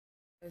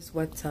Guys,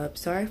 what's up?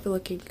 Sorry for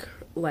looking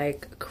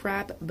like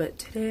crap, but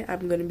today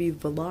I'm gonna be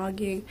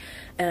vlogging,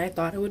 and I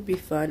thought it would be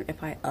fun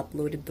if I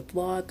uploaded the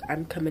vlog.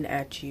 I'm coming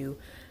at you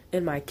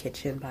in my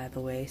kitchen, by the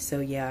way. So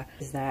yeah,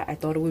 is that I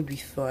thought it would be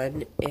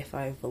fun if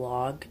I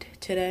vlogged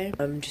today.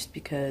 Just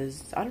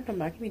because I don't know, I'm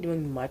not gonna be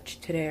doing much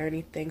today or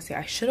anything. So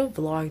I should have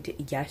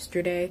vlogged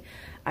yesterday.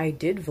 I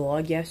did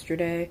vlog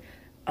yesterday,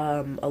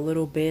 a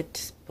little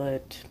bit,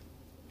 but.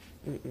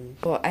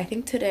 Well, I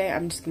think today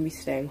I'm just gonna be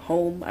staying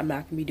home. I'm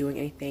not gonna be doing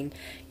anything.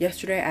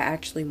 Yesterday I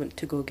actually went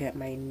to go get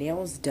my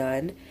nails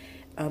done.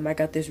 I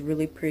got this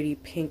really pretty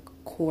pink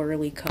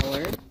corally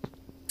color,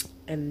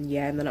 and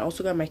yeah, and then I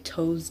also got my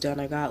toes done.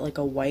 I got like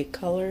a white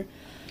color.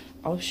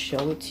 I'll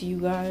show it to you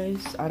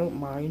guys. I don't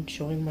mind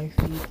showing my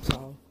feet, so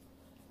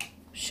I'll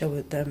show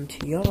it them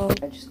to y'all.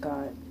 I just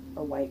got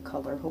a white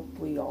color.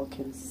 Hopefully y'all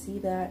can see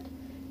that.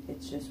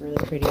 It's just really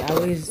pretty. I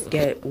always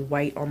get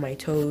white on my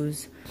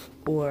toes,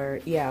 or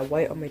yeah,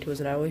 white on my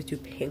toes, and I always do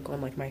pink on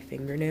like my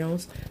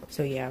fingernails.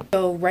 So yeah.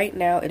 So right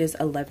now it is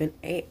 11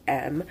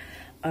 a.m.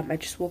 I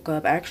just woke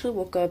up. I actually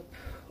woke up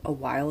a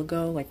while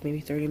ago, like maybe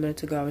 30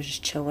 minutes ago. I was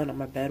just chilling on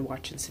my bed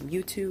watching some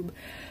YouTube.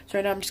 So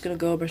right now I'm just gonna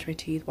go brush my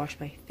teeth, wash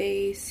my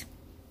face,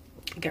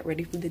 get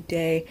ready for the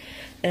day,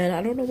 and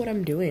I don't know what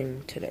I'm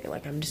doing today.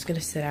 Like, I'm just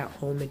gonna sit at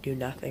home and do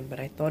nothing, but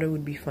I thought it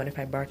would be fun if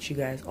I brought you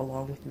guys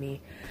along with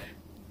me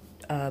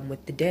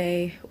with the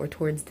day, or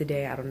towards the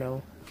day. I don't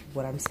know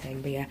what I'm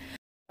saying, but yeah.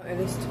 It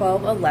is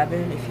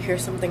 12:11. If you hear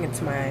something,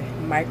 it's my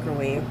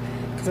microwave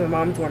because my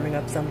mom's warming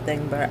up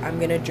something, but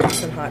I'm gonna drink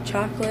some hot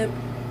chocolate.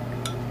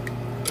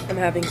 I'm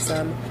having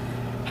some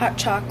hot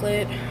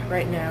chocolate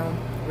right now,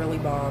 really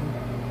bomb.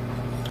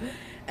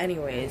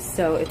 Anyways,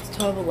 so it's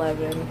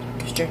 12:11,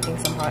 just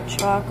drinking some hot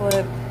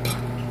chocolate.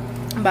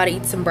 I'm about to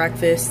eat some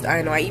breakfast.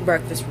 I know I eat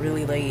breakfast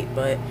really late,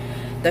 but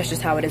that's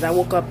just how it is. I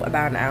woke up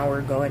about an hour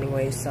ago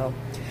anyway, so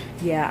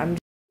yeah, I'm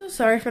so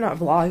sorry for not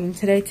vlogging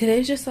today.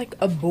 Today's just like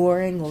a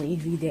boring,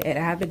 lazy day, and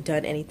I haven't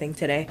done anything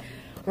today.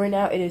 Right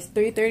now it is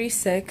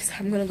 3:36.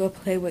 I'm gonna go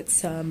play with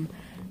some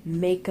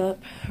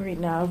makeup right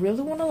now. I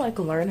really want to like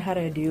learn how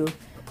to do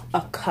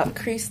a cut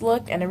crease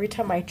look, and every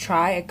time I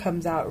try it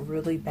comes out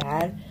really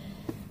bad.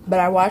 But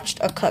I watched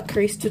a cut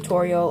crease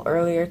tutorial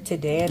earlier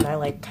today, and I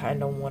like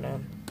kind of want to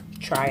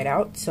try it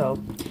out.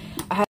 So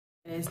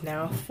it is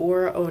now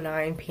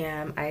 4:09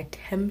 p.m. I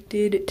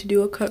attempted to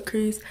do a cut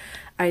crease.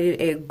 I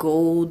did a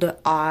gold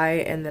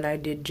eye, and then I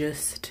did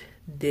just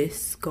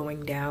this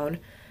going down.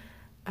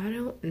 I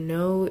don't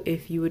know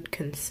if you would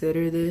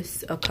consider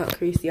this a cut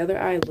crease. The other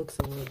eye looks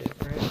a little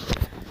different.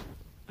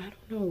 I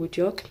don't know. Would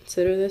y'all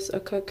consider this a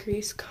cut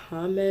crease?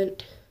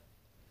 Comment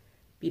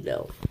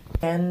below.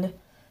 And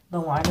the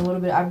line a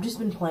little bit. I've just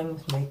been playing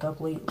with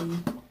makeup lately.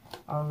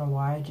 I don't know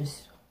why. I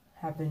just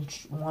have been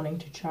wanting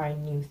to try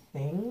new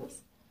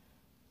things.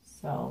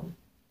 So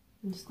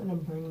I'm just gonna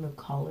bring the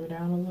color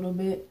down a little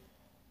bit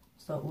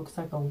so it looks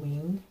like a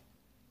wing.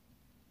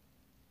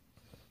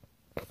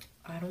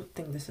 I don't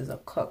think this is a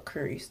cut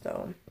crease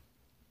though,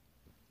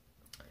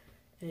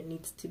 and it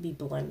needs to be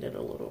blended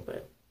a little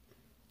bit.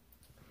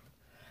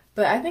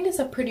 But I think it's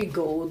a pretty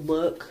gold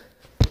look.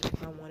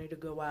 If I wanted to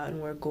go out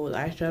and wear gold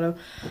eyeshadow,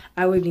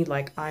 I would need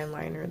like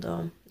eyeliner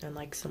though, and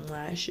like some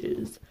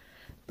lashes.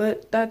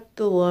 But that's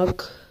the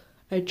look.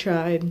 I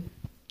tried.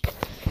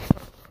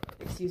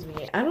 Excuse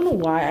me. I don't know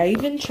why. I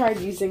even tried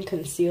using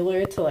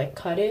concealer to like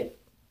cut it.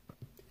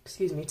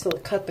 Excuse me, to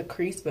like cut the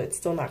crease, but it's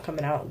still not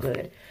coming out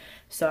good.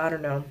 So I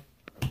don't know.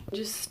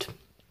 Just,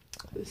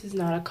 this is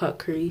not a cut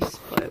crease,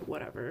 but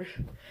whatever.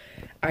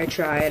 I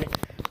tried.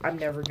 I'm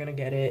never gonna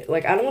get it.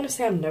 Like, I don't want to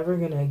say I'm never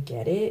gonna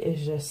get it.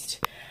 It's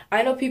just,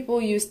 I know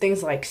people use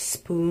things like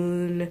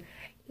spoon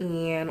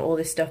and all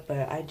this stuff,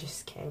 but I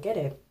just can't get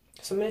it.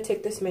 So I'm gonna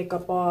take this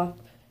makeup off,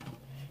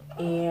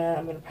 and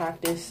I'm gonna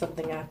practice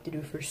something I have to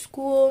do for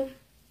school.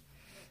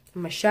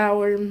 I'm gonna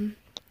shower.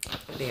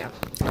 But yeah,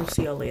 I'll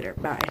see y'all later.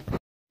 Bye.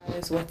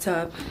 Guys, what's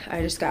up?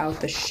 I just got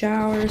out the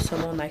shower, so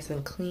I'm all nice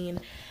and clean.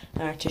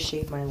 I had to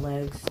shave my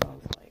legs, so I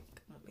was like,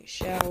 let me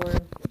shower.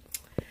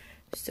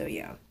 So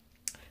yeah.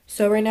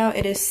 So right now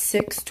it is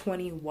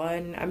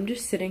 6:21. I'm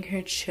just sitting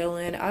here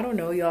chilling. I don't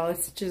know, y'all.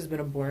 It's just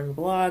been a boring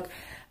vlog.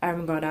 I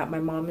haven't gone out. My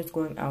mom is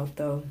going out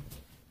though.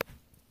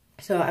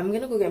 So I'm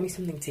gonna go get me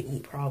something to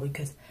eat probably,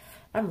 because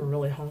I'm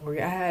really hungry.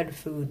 I had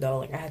food though,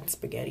 like I had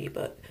spaghetti,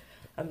 but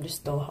I'm just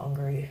still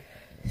hungry.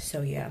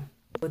 So yeah.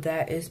 But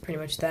that is pretty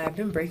much that. I've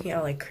been breaking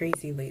out like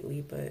crazy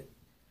lately, but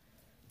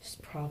it's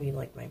probably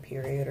like my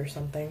period or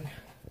something.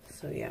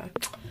 So yeah.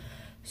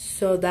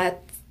 So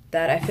that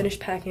I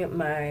finished packing up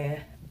my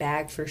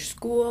bag for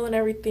school and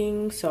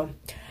everything. So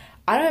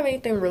I don't have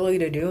anything really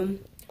to do.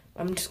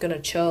 I'm just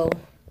gonna chill,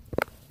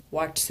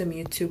 watch some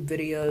YouTube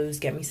videos,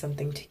 get me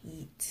something to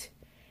eat.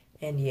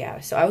 And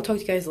yeah, so I will talk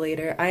to you guys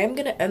later. I am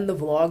gonna end the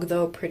vlog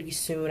though pretty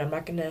soon. I'm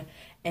not gonna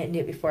end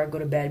it before I go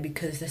to bed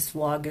because this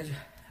vlog is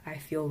I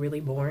feel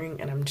really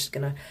boring, and I'm just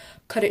gonna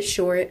cut it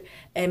short,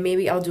 and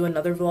maybe I'll do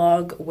another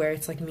vlog where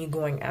it's like me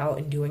going out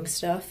and doing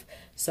stuff.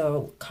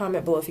 So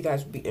comment below if you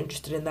guys would be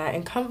interested in that,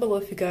 and comment below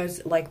if you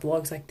guys like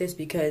vlogs like this,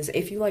 because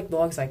if you like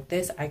vlogs like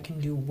this, I can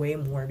do way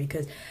more,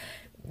 because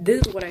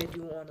this is what I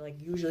do on like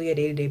usually a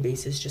day-to-day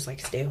basis, just like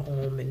stay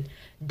home and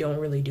don't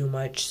really do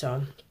much.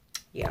 So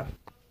yeah,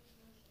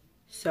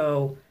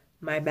 so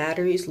my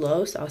battery's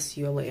low, so I'll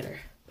see you later.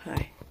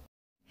 Bye.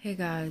 Hey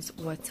guys,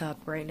 what's up?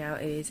 Right now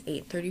it is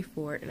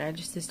 8:34, and I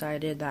just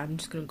decided that I'm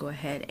just gonna go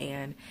ahead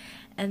and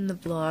end the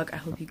vlog. I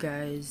hope you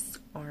guys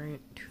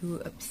aren't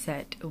too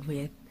upset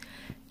with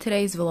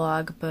today's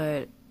vlog,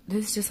 but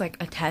this is just like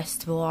a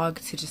test vlog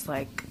to just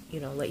like,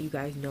 you know, let you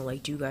guys know,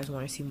 like, do you guys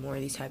want to see more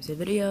of these types of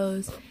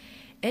videos?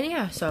 And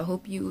yeah, so I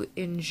hope you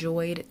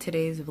enjoyed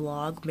today's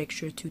vlog. Make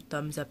sure to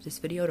thumbs up this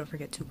video. Don't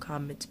forget to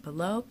comment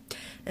below.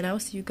 And I will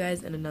see you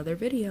guys in another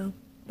video.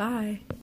 Bye.